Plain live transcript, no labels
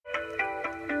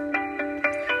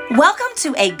Welcome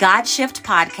to a God Shift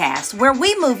podcast, where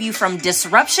we move you from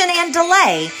disruption and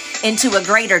delay into a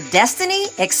greater destiny,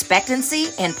 expectancy,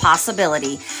 and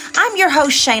possibility. I'm your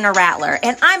host, Shana Rattler,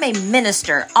 and I'm a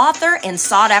minister, author, and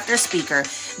sought-after speaker.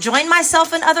 Join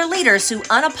myself and other leaders who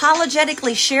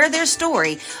unapologetically share their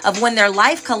story of when their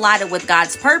life collided with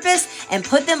God's purpose and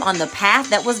put them on the path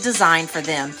that was designed for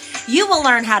them. You will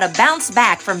learn how to bounce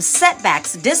back from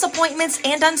setbacks, disappointments,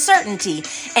 and uncertainty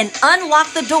and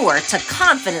unlock the door to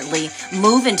confidently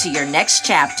move into your next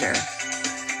chapter.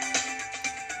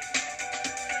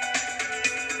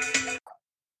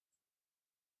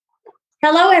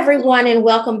 Hello, everyone, and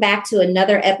welcome back to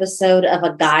another episode of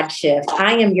A God Shift.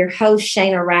 I am your host,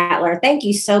 Shana Rattler. Thank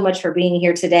you so much for being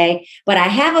here today, but I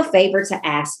have a favor to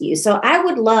ask you. So I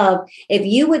would love if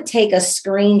you would take a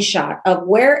screenshot of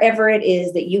wherever it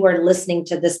is that you are listening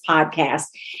to this podcast.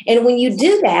 And when you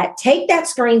do that, take that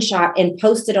screenshot and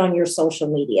post it on your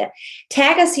social media.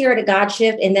 Tag us here at A God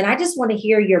Shift, and then I just want to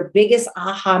hear your biggest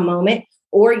aha moment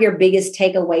or your biggest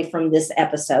takeaway from this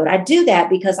episode. I do that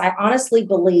because I honestly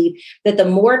believe that the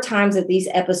more times that these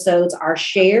episodes are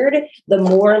shared, the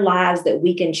more lives that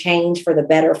we can change for the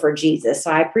better for Jesus.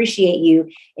 So I appreciate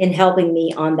you in helping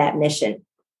me on that mission.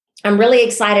 I'm really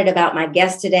excited about my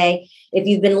guest today. If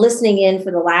you've been listening in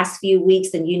for the last few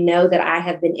weeks, then you know that I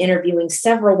have been interviewing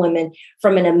several women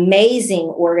from an amazing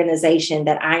organization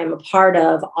that I am a part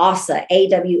of, AWSA,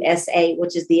 AWSA,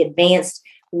 which is the Advanced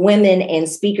Women and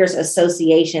Speakers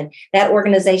Association. That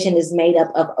organization is made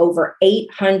up of over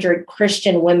 800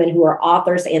 Christian women who are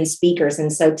authors and speakers.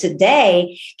 And so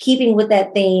today, keeping with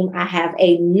that theme, I have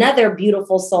another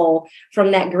beautiful soul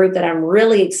from that group that I'm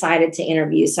really excited to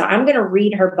interview. So I'm going to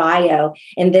read her bio,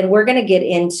 and then we're going to get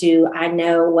into, I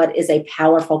know, what is a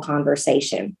powerful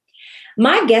conversation.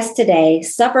 My guest today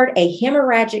suffered a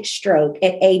hemorrhagic stroke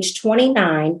at age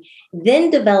 29, then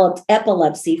developed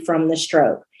epilepsy from the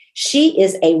stroke. She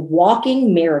is a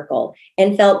walking miracle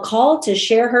and felt called to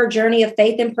share her journey of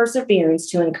faith and perseverance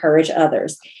to encourage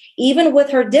others. Even with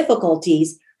her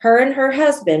difficulties, her and her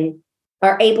husband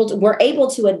were able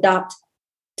to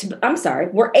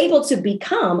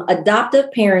become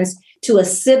adoptive parents to a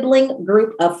sibling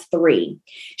group of 3.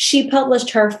 She published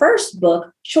her first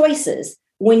book, Choices: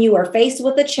 When You Are Faced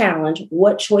with a Challenge,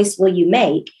 What Choice Will You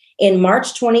Make?, in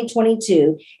March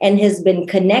 2022, and has been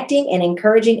connecting and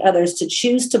encouraging others to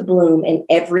choose to bloom in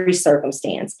every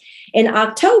circumstance. In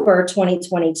October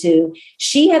 2022,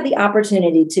 she had the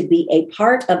opportunity to be a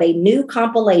part of a new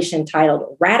compilation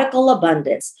titled Radical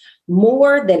Abundance: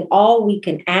 More Than All We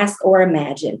Can Ask or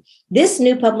Imagine. This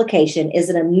new publication is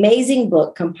an amazing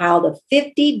book compiled of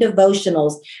 50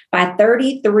 devotionals by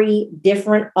 33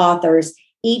 different authors,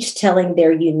 each telling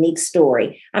their unique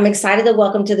story. I'm excited to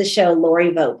welcome to the show,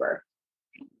 Lori Vober.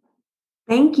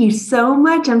 Thank you so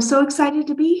much. I'm so excited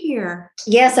to be here.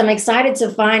 Yes, I'm excited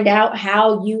to find out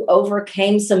how you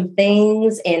overcame some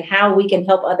things and how we can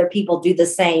help other people do the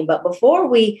same. But before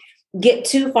we get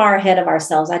too far ahead of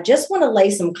ourselves, I just want to lay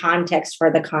some context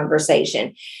for the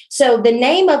conversation. So the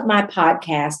name of my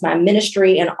podcast, my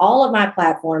ministry, and all of my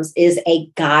platforms is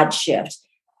A God Shift.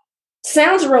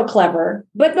 Sounds real clever,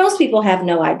 but most people have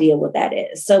no idea what that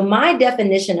is. So my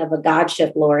definition of a God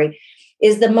shift, Lori,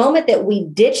 is the moment that we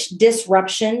ditch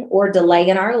disruption or delay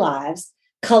in our lives,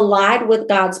 collide with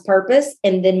God's purpose,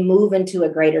 and then move into a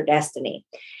greater destiny.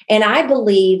 And I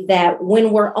believe that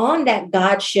when we're on that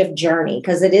God shift journey,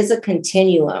 because it is a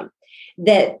continuum,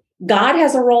 that God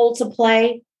has a role to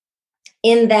play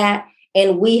in that,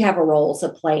 and we have a role to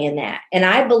play in that. And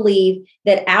I believe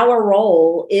that our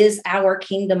role is our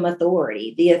kingdom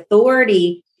authority, the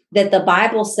authority that the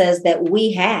Bible says that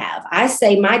we have. I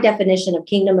say my definition of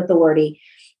kingdom authority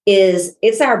is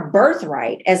it's our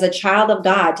birthright as a child of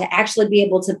God to actually be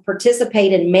able to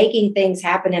participate in making things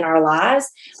happen in our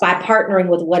lives by partnering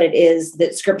with what it is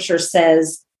that Scripture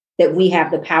says that we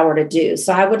have the power to do.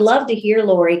 So I would love to hear,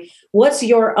 Lori, what's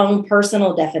your own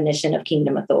personal definition of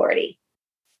kingdom authority?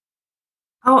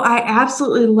 Oh, I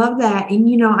absolutely love that. And,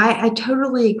 I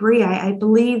totally agree. I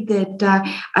believe that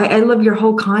I love your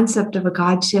whole concept of a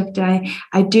God shift.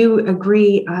 I do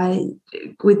agree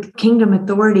with kingdom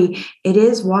authority. It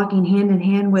is walking hand in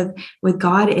hand with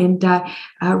God and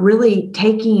really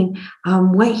taking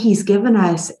what He's given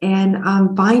us and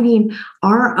finding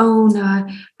our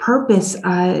own purpose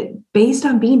based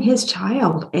on being His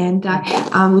child and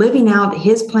living out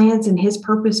His plans and His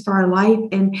purpose for our life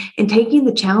and taking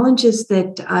the challenges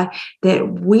that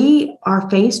we are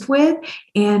faced with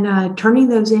and turning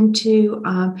those into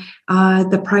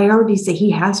the priorities that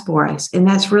he has for us. And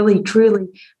that's really, truly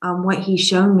what he's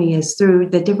shown me is through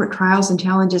the different trials and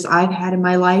challenges I've had in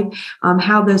my life,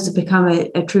 how those have become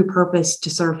a true purpose to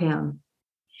serve him.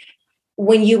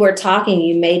 When you were talking,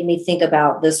 you made me think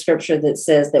about the scripture that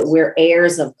says that we're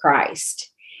heirs of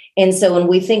Christ. And so when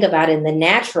we think about in the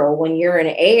natural, when you're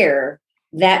an heir,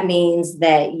 that means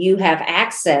that you have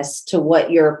access to what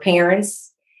your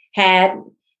parents had.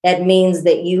 That means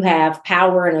that you have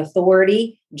power and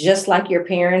authority, just like your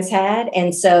parents had.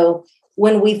 And so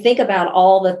when we think about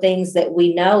all the things that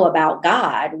we know about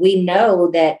God, we know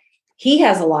that he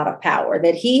has a lot of power,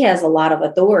 that he has a lot of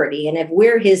authority. And if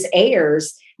we're his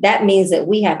heirs, that means that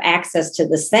we have access to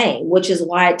the same, which is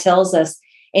why it tells us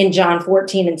in John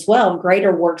 14:12,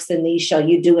 greater works than these shall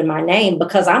you do in my name,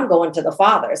 because I'm going to the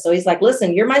Father. So he's like,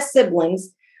 listen, you're my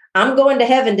siblings. I'm going to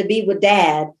heaven to be with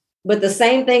Dad, but the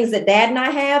same things that Dad and I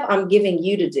have, I'm giving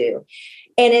you to do.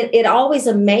 And it always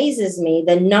amazes me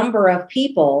the number of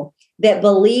people that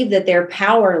believe that they're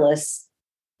powerless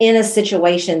in a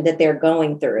situation that they're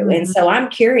going through. Mm-hmm. And so I'm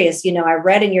curious, I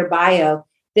read in your bio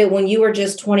that when you were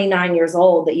just 29 years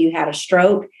old, that you had a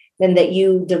stroke and that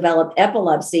you developed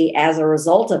epilepsy as a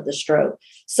result of the stroke.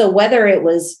 So whether it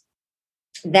was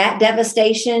that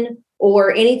devastation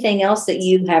or anything else that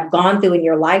you have gone through in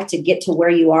your life to get to where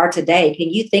you are today, can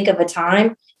you think of a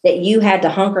time that you had to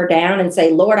hunker down and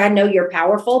say, Lord, I know you're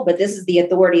powerful, but this is the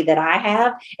authority that I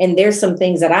have. And there's some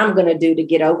things that I'm going to do to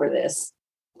get over this.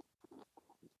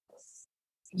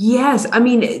 Yes. I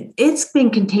mean, it's been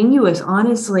continuous,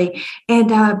 honestly. And,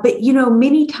 but,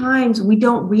 many times we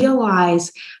don't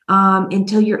realize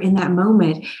until you're in that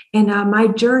moment. And my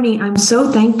journey, I'm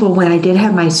so thankful when I did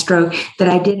have my stroke that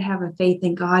I did have a faith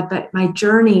in God, but my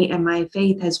journey and my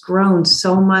faith has grown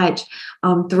so much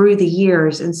through the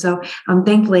years. And so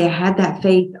thankfully I had that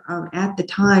faith at the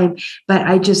time, but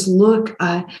I just look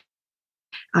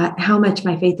how much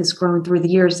my faith has grown through the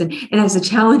years. And as the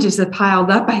challenges have piled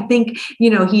up, I think,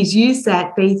 he's used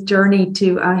that faith journey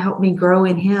to help me grow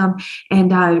in him.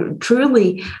 And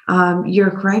truly,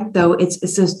 you're correct, though. It's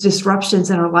those disruptions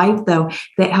in our life, though,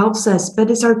 that helps us.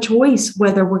 But it's our choice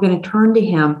whether we're going to turn to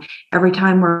him every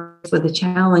time we're with a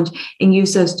challenge and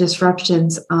use those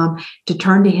disruptions to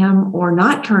turn to him or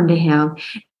not turn to him.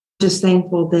 Just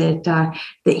thankful that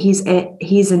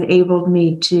he's enabled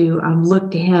me to look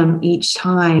to him each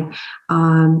time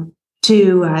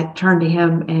to turn to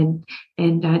him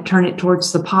and turn it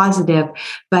towards the positive.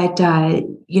 But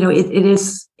it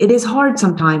is hard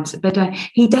sometimes. But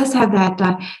he does have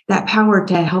that power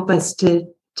to help us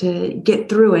to get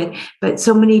through it. But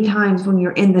so many times when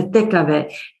you're in the thick of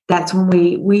it, that's when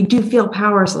we do feel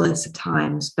powerless at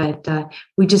times. But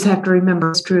we just have to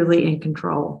remember it's truly in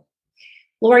control.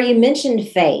 Laura, you mentioned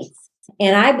faith,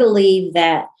 and I believe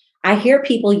that I hear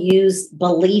people use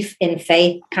belief and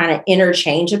faith kind of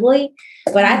interchangeably,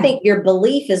 but I think your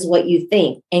belief is what you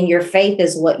think and your faith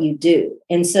is what you do.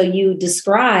 And so you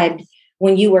described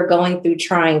when you were going through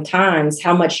trying times,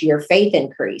 how much your faith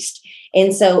increased.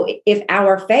 And so if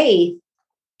our faith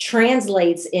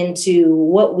translates into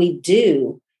what we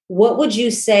do, what would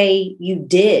you say you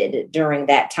did during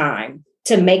that time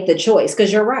to make the choice?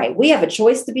 Because you're right. We have a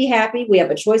choice to be happy. We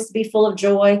have a choice to be full of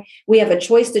joy. We have a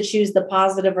choice to choose the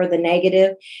positive or the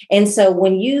negative. And so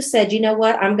when you said, you know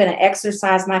what, I'm going to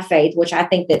exercise my faith, which I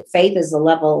think that faith is a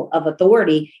level of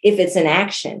authority if it's in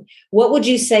action. What would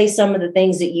you say some of the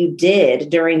things that you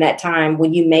did during that time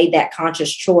when you made that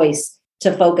conscious choice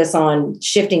to focus on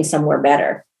shifting somewhere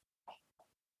better?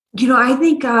 I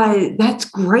think that's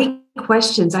great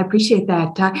questions. I appreciate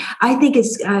that. I think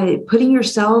it's putting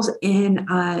yourselves in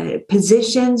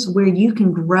positions where you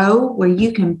can grow, where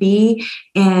you can be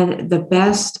in the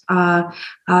best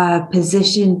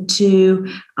position to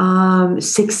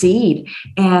succeed.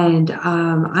 And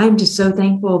I'm just so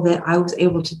thankful that I was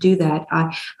able to do that.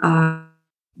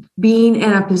 Being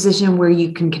in a position where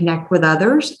you can connect with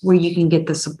others, where you can get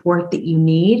the support that you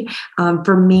need.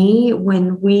 For me,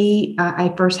 when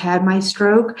I first had my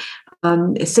stroke,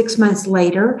 6 months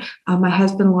later, my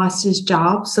husband lost his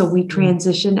job. So we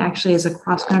transitioned actually as a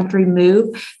cross-country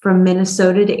move from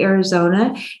Minnesota to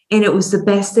Arizona. And it was the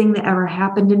best thing that ever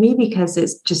happened to me because it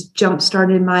just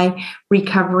jump-started my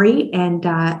recovery. And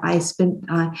I spent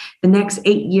the next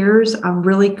 8 years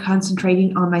really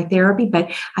concentrating on my therapy.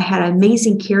 But I had an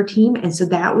amazing care team. And so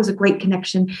that was a great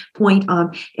connection point.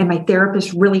 And my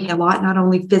therapist really helped a lot, not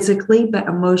only physically, but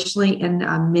emotionally and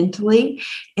mentally.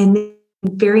 And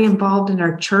very involved in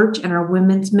our church and our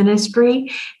women's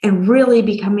ministry, and really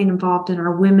becoming involved in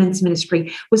our women's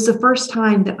ministry was the first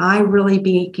time that I really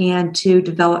began to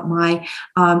develop my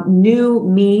new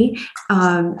me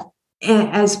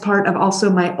as part of also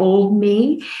my old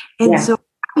me. And so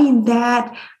having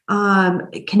that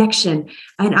connection.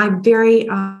 And I'm very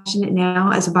passionate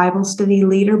now as a Bible study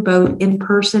leader, both in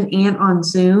person and on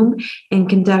Zoom, and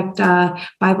conduct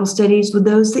Bible studies with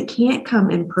those that can't come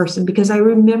in person, because I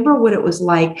remember what it was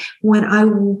like when I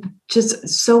just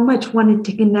so much wanted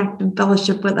to connect and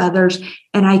fellowship with others,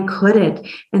 and I couldn't.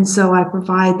 And so I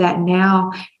provide that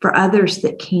now for others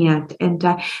that can't. And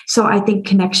so I think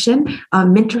connection,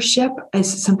 mentorship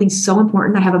is something so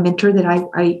important. I have a mentor that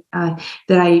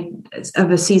I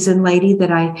of a seasoned lady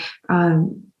that I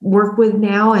work with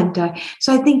now. And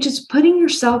so I think just putting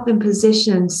yourself in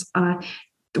positions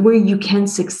where you can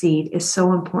succeed is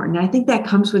so important. I think that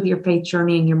comes with your faith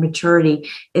journey and your maturity,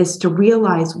 is to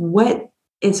realize what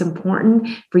is important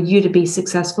for you to be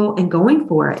successful and going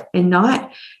for it, and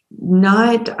not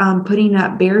putting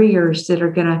up barriers that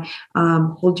are going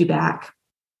to hold you back.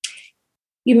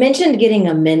 You mentioned getting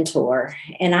a mentor,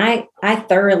 and I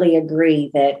thoroughly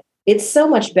agree that it's so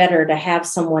much better to have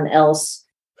someone else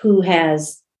who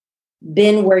has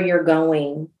been where you're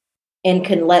going and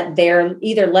can let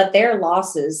their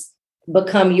losses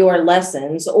become your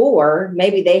lessons, or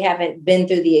maybe they haven't been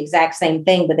through the exact same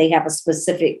thing, but they have a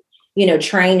specific,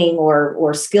 training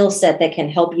or skill set that can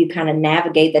help you kind of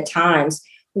navigate the times.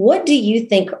 What do you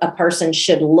think a person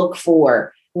should look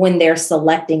for when they're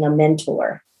selecting a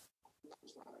mentor?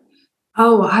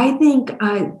 Oh, I think,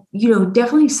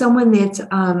 definitely someone that's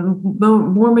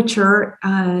more mature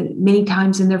many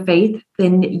times in their faith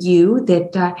than you,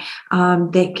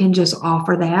 that can just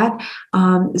offer that.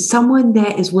 Someone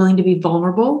that is willing to be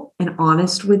vulnerable and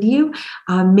honest with you.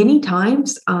 Many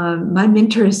times, my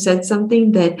mentor has said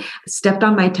something that stepped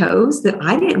on my toes that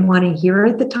I didn't want to hear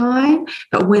at the time,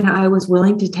 but when I was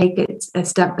willing to take a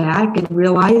step back and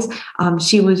realize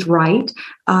she was right,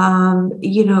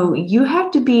 you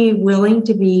have to be willing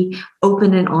to be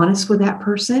open and honest with that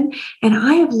person. And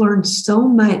I have learned so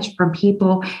much from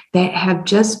people that have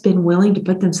just been willing to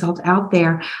put themselves out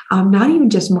there. Not even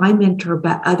just my mentor,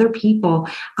 but other people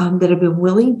that have been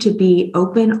willing to be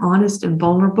open, honest, and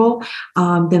vulnerable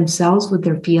themselves with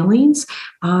their feelings.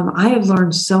 I have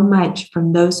learned so much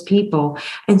from those people.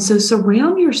 And so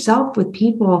surround yourself with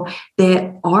people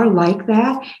that are like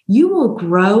that. You will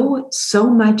grow so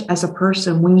much as a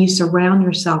person when you surround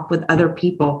yourself with other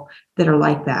people that are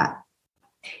like that.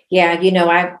 Yeah,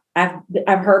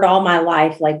 I've heard all my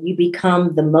life, like, you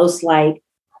become the most like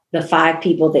the 5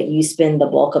 people that you spend the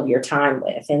bulk of your time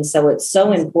with. And so it's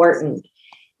so important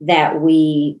that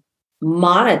we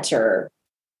monitor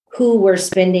who we're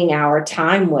spending our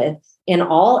time with in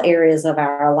all areas of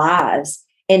our lives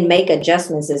and make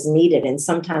adjustments as needed. And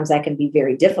sometimes that can be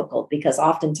very difficult, because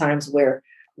oftentimes we're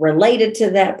related to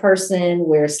that person.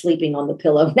 We're sleeping on the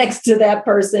pillow next to that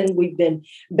person. We've been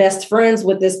best friends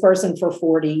with this person for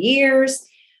 40 years.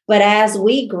 But as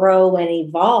we grow and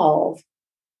evolve,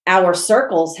 our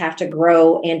circles have to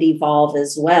grow and evolve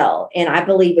as well. And I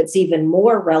believe it's even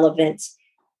more relevant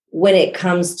when it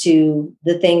comes to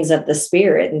the things of the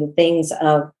Spirit and the things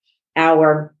of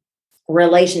our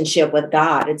relationship with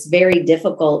God. It's very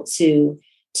difficult to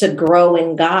grow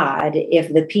in God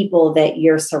if the people that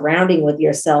you're surrounding with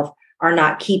yourself are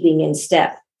not keeping in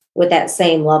step with that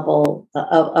same level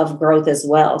of growth as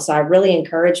well. So I really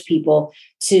encourage people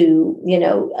to,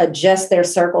 adjust their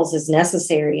circles as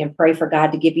necessary, and pray for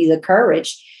God to give you the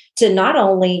courage to not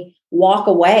only walk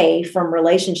away from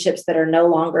relationships that are no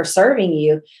longer serving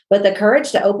you, but the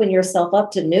courage to open yourself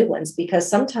up to new ones, because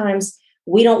sometimes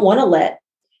we don't want to let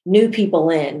new people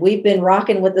in. We've been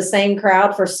rocking with the same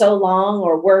crowd for so long,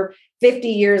 or we're 50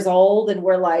 years old and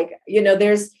we're like,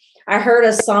 I heard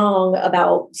a song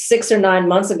about 6 or 9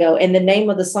 months ago, and the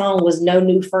name of the song was No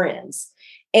New Friends.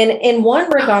 And in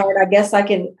one regard, I guess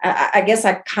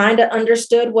I kind of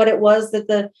understood what it was that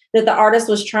the artist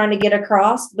was trying to get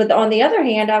across. But on the other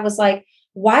hand, I was like,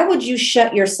 why would you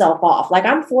shut yourself off? Like,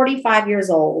 I'm 45 years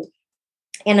old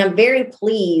and I'm very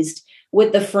pleased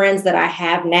with the friends that I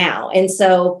have now. And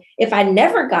so if I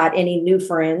never got any new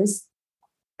friends,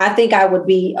 I think I would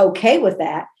be okay with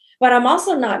that. But I'm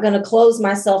also not going to close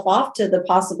myself off to the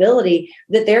possibility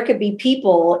that there could be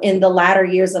people in the latter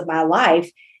years of my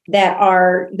life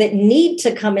that need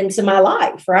to come into my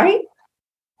life, right?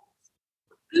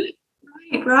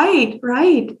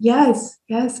 Right. Yes.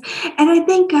 And I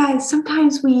think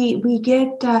sometimes we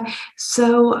get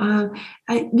so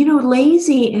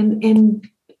lazy and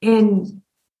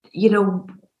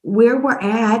where we're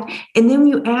at. And then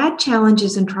you add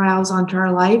challenges and trials onto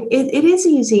our life. It is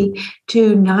easy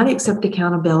to not accept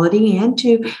accountability and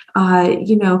to,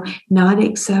 not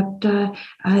accept,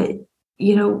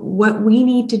 what we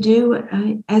need to do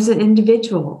as an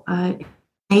individual.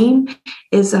 Shame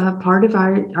is a part of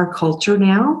our culture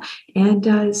now.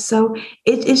 And so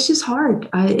it's just hard.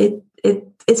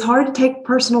 It's hard to take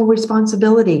personal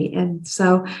responsibility. And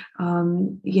so,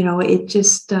 it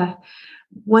just,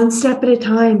 one step at a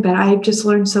time, but I've just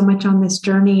learned so much on this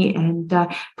journey, and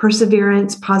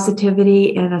perseverance,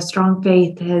 positivity, and a strong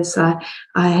faith has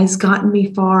gotten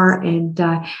me far. And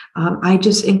I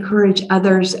just encourage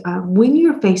others, when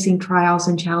you're facing trials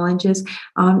and challenges,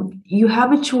 you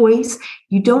have a choice.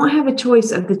 You don't have a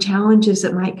choice of the challenges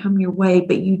that might come your way,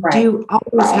 but you do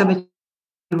always have a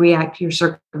react to your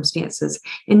circumstances,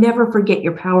 and never forget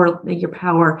your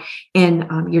power in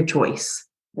your choice.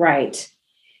 Right.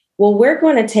 Well, we're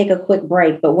going to take a quick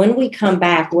break, but when we come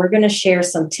back, we're going to share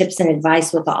some tips and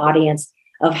advice with the audience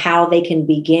of how they can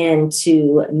begin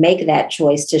to make that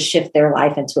choice to shift their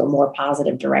life into a more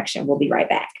positive direction. We'll be right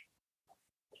back.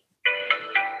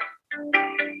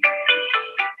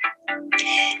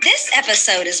 This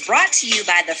episode is brought to you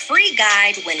by the free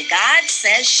guide, When God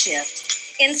Says Shift.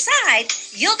 Inside,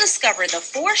 you'll discover the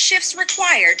 4 shifts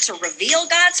required to reveal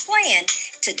God's plan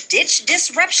to ditch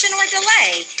disruption or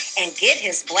delay and get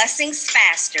his blessings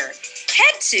faster.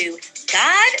 Head to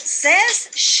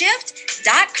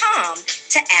GodSaysShift.com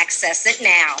to access it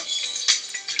now.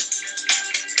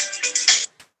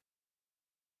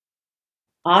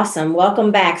 Awesome.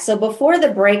 Welcome back. So before the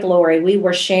break, Lori, we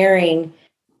were sharing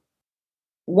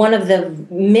one of the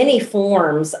many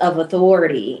forms of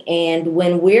authority. And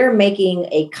when we're making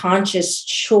a conscious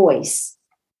choice,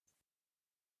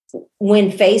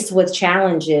 when faced with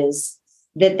challenges,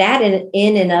 that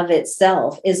in and of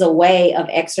itself is a way of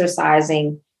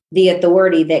exercising the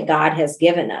authority that God has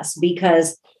given us.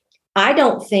 Because I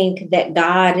don't think that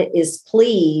God is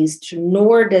pleased,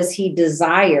 nor does he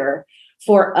desire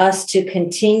for us to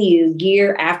continue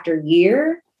year after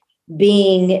year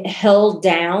being held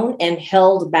down and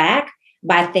held back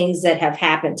by things that have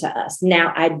happened to us.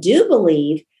 Now, I do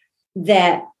believe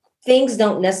that things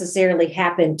don't necessarily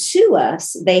happen to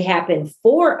us, they happen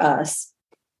for us.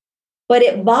 But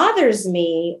it bothers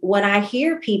me when I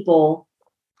hear people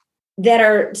that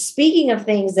are speaking of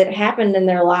things that happened in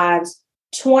their lives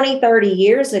 20, 30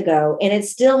 years ago, and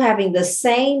it's still having the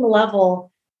same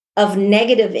level of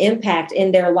negative impact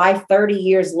in their life 30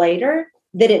 years later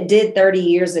that it did 30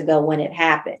 years ago when it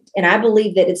happened. And I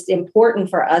believe that it's important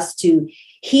for us to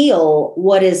heal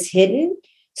what is hidden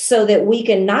so that we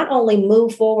can not only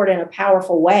move forward in a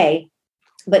powerful way,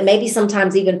 but maybe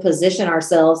sometimes even position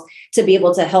ourselves to be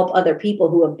able to help other people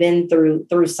who have been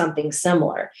through something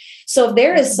similar. So if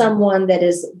there is someone that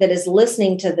is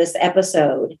listening to this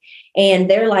episode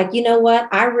and they're like, you know what,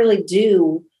 I really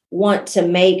do want to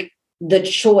make the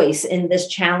choice in this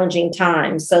challenging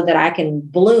time so that I can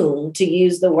bloom, to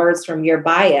use the words from your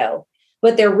bio,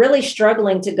 but they're really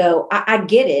struggling to go, I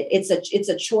get it. It's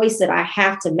a choice that I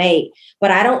have to make, but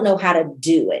I don't know how to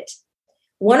do it.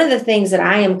 One of the things that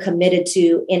I am committed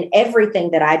to in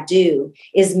everything that I do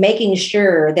is making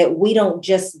sure that we don't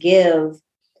just give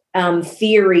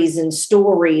theories and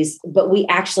stories, but we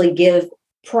actually give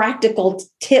practical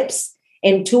tips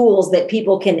and tools that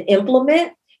people can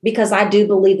implement, because I do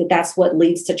believe that that's what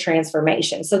leads to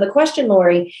transformation. So the question,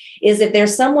 Lori, is if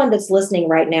there's someone that's listening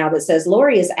right now that says,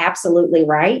 Lori is absolutely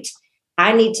right,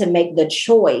 I need to make the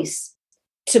choice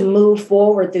to move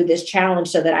forward through this challenge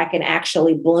so that I can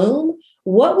actually bloom,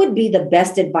 what would be the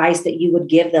best advice that you would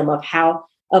give them of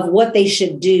what they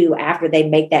should do after they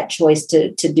make that choice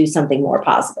to do something more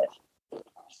positive?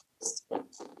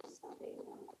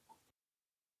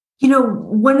 You know,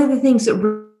 one of the things that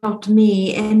really helped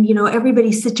me, and,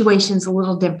 everybody's situation is a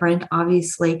little different,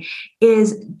 obviously,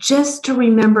 is just to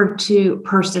remember to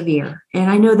persevere. And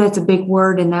I know that's a big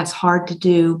word and that's hard to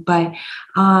do, but,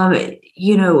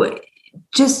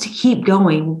 just to keep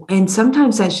going. And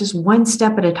sometimes that's just one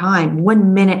step at a time,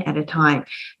 1 minute at a time,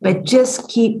 but just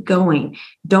keep going.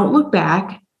 Don't look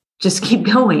back. Just keep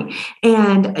going.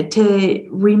 And to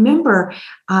remember,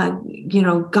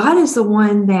 God is the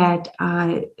one that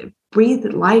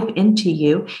breathed life into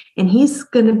you, and he's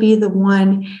going to be the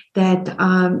one that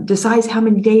decides how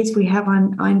many days we have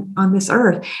on this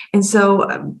earth. And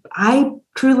so I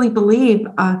truly believe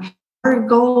our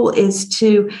goal is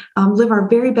to live our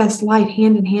very best life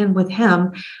hand in hand with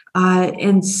him.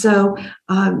 And so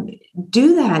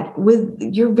do that with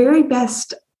your very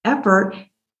best effort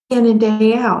in and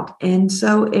day out. And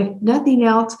so if nothing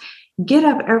else, get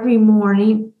up every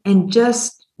morning and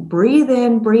just breathe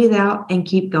in, breathe out, and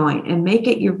keep going, and make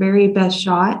it your very best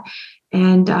shot.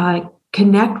 And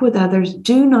connect with others.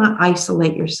 Do not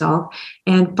isolate yourself,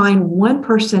 and find one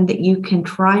person that you can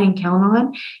try and count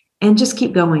on, and just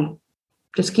keep going.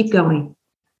 Just keep going.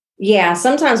 Yeah,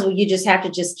 sometimes you just have to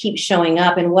just keep showing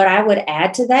up. And what I would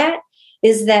add to that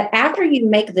is that after you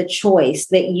make the choice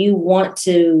that you want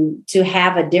to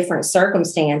have a different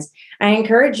circumstance, I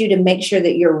encourage you to make sure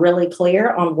that you're really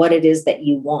clear on what it is that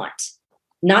you want.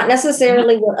 Not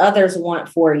necessarily what others want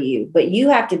for you, but you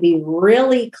have to be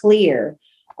really clear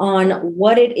on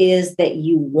what it is that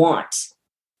you want.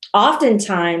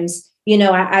 Oftentimes,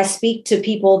 I speak to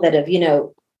people that have,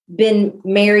 been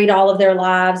married all of their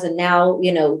lives, and now,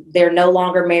 they're no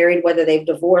longer married, whether they've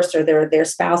divorced or their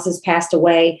spouses passed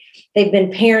away. They've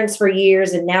been parents for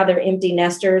years, and now they're empty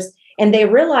nesters, and they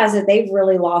realize that they've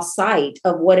really lost sight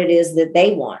of what it is that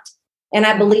they want. And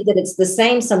I believe that it's the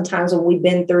same sometimes when we've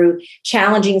been through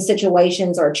challenging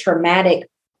situations or traumatic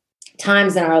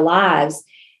times in our lives,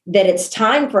 that it's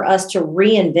time for us to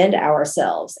reinvent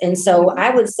ourselves. And so I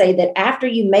would say that after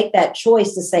you make that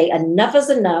choice to say enough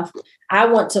is enough, I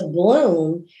want to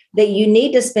bloom, that you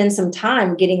need to spend some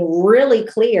time getting really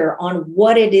clear on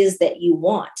what it is that you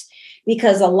want.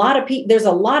 Because there's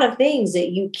a lot of things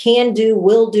that you can do,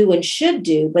 will do, and should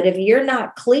do. But if you're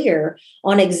not clear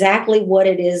on exactly what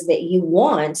it is that you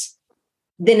want,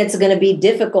 then it's going to be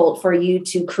difficult for you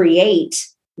to create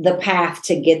the path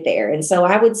to get there. And so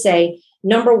I would say,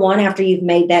 number one, after you've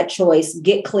made that choice,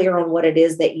 get clear on what it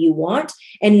is that you want.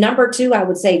 And number two, I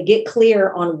would say, get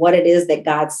clear on what it is that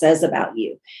God says about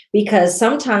you. Because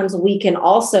sometimes we can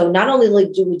also, not only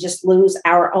do we just lose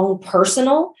our own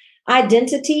personal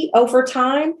identity over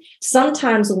time,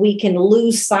 sometimes we can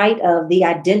lose sight of the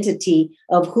identity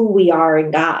of who we are in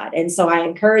God. And so I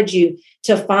encourage you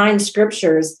to find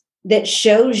scriptures that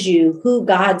shows you who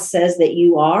God says that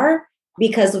you are,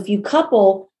 because if you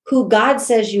couple who God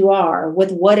says you are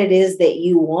with what it is that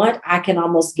you want, I can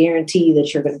almost guarantee you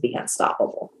that you're going to be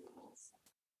unstoppable.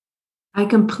 I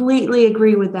completely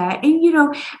agree with that. And,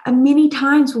 many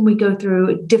times when we go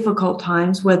through difficult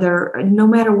times, no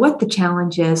matter what the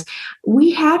challenge is,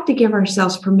 we have to give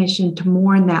ourselves permission to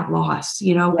mourn that loss,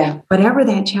 whatever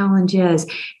that challenge is,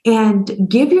 and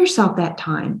give yourself that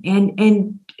time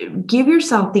and give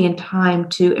yourself the time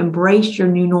to embrace your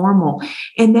new normal.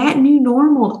 And that new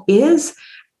normal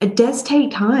it does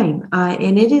take time,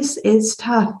 and it's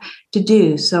tough to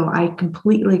do. So I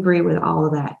completely agree with all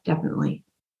of that. Definitely.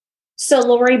 So,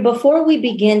 Lori, before we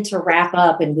begin to wrap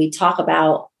up and we talk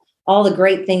about all the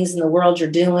great things in the world you're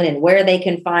doing and where they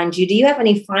can find you, do you have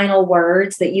any final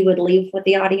words that you would leave with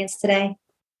the audience today?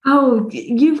 Oh,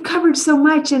 you've covered so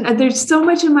much, and there's so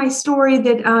much in my story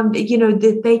that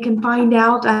that they can find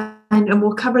out, and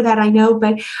we'll cover that, I know.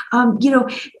 But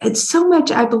it's so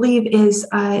much, I believe, is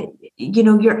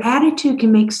your attitude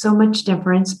can make so much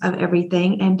difference of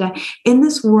everything. And in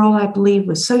this world, I believe,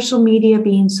 with social media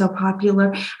being so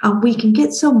popular, we can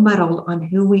get so muddled on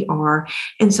who we are.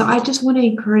 And so I just want to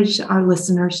encourage our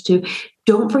listeners to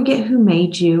don't forget who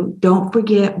made you. Don't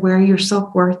forget where your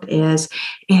self-worth is.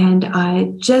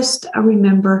 And just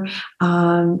remember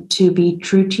to be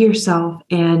true to yourself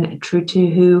and true to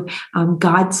who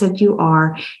God said you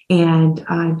are. And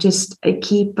just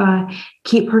keep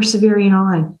persevering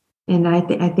on. And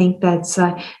I think that's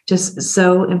just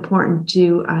so important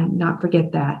to not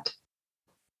forget that.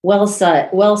 Well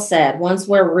said. Well said. Once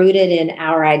we're rooted in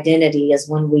our identity is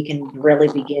when we can really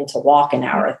begin to walk in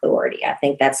our authority. I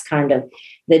think that's kind of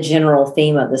the general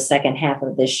theme of the second half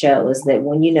of this show, is that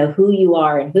when you know who you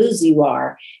are and whose you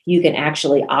are, you can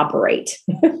actually operate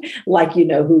like you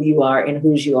know who you are and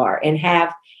whose you are, and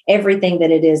have everything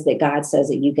that it is that God says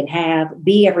that you can have,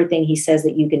 be everything he says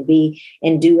that you can be,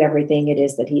 and do everything it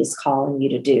is that he is calling you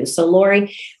to do. So,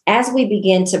 Lori, as we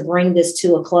begin to bring this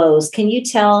to a close, can you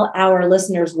tell our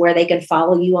listeners where they can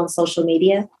follow you on social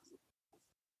media?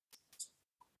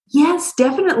 Yes,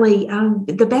 definitely.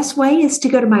 The best way is to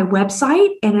go to my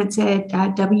website, and it's at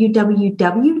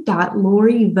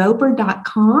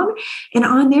www.lorivober.com. And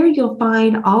on there, you'll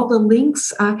find all the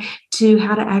links to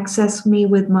how to access me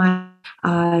with my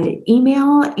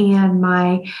email and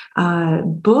my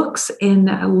books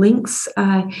and links.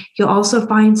 You'll also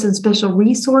find some special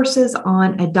resources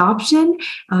on adoption.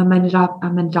 I'm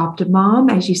an adopted mom,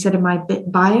 as you said in my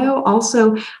bio.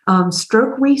 Also,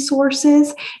 stroke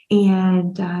resources,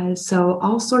 and so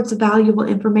all sorts of valuable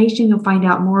information. You'll find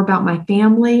out more about my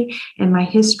family and my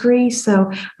history.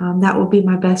 So that will be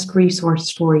my best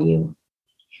resource for you.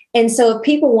 And so if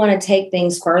people want to take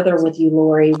things further with you,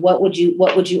 Lori, what would you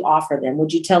offer them?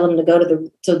 Would you tell them to go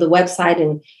to the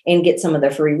website and get some of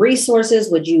the free resources?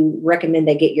 Would you recommend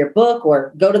they get your book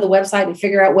or go to the website and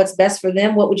figure out what's best for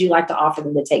them? What would you like to offer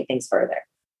them to take things further?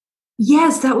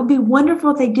 Yes, that would be wonderful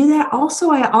if they do that.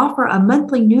 Also, I offer a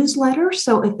monthly newsletter.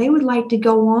 So if they would like to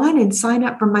go on and sign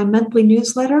up for my monthly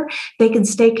newsletter, they can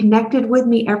stay connected with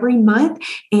me every month.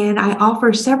 And I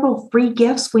offer several free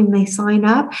gifts when they sign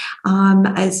up.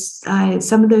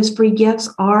 Some of those free gifts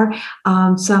are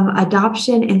some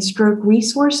adoption and stroke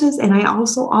resources. And I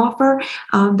also offer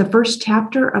the first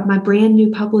chapter of my brand new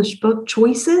published book,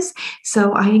 Choices.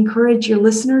 So I encourage your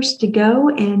listeners to go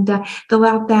and fill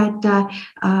out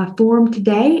that form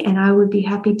today, and I would be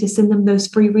happy to send them those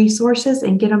free resources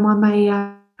and get them on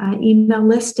my email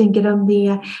list and get them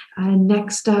the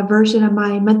next version of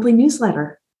my monthly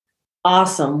newsletter.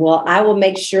 Awesome. Well, I will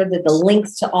make sure that the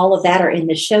links to all of that are in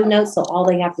the show notes. So all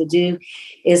they have to do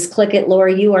is click it.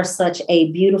 Lori, you are such a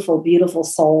beautiful, beautiful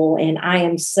soul. And I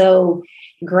am so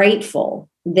grateful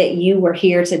that you were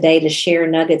here today to share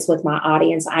nuggets with my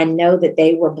audience. I know that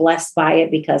they were blessed by it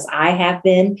because I have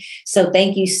been. So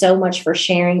thank you so much for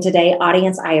sharing today.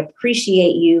 Audience, I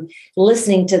appreciate you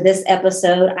listening to this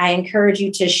episode. I encourage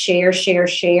you to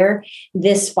share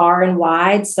this far and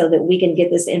wide so that we can get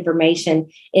this information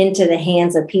into the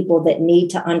hands of people that need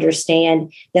to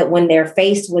understand that when they're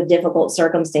faced with difficult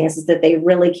circumstances, that they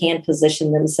really can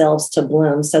position themselves to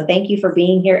bloom. So thank you for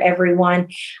being here, everyone.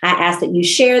 I ask that you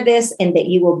share this and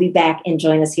that you will be back and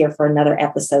join us here for another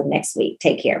episode next week.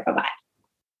 Take care. Bye-bye.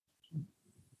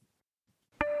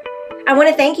 I want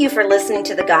to thank you for listening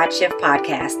to the God Shift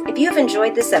podcast. If you have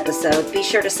enjoyed this episode, be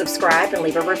sure to subscribe and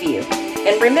leave a review.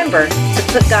 And remember to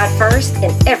put God first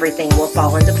and everything will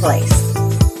fall into place.